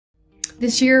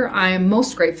This year, I am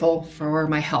most grateful for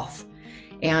my health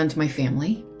and my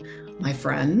family, my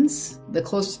friends, the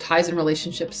close ties and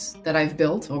relationships that I've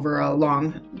built over a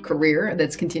long career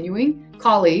that's continuing,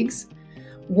 colleagues,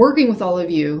 working with all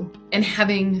of you, and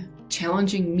having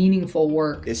challenging, meaningful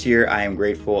work. This year, I am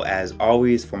grateful as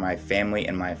always for my family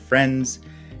and my friends,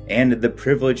 and the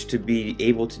privilege to be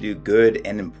able to do good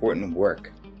and important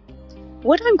work.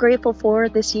 What I'm grateful for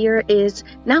this year is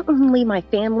not only my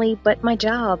family, but my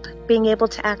job, being able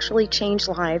to actually change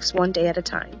lives one day at a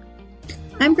time.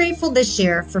 I'm grateful this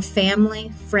year for family,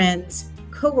 friends,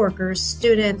 coworkers,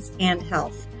 students, and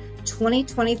health.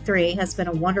 2023 has been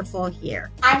a wonderful year.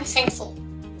 I'm thankful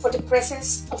for the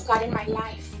presence of God in my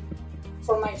life,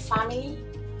 for my family,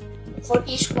 for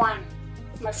each one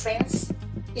of my friends,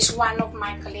 each one of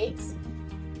my colleagues,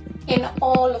 and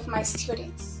all of my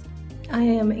students. I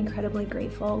am incredibly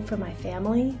grateful for my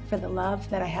family, for the love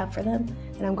that I have for them,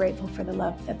 and I'm grateful for the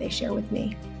love that they share with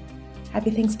me.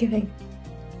 Happy Thanksgiving.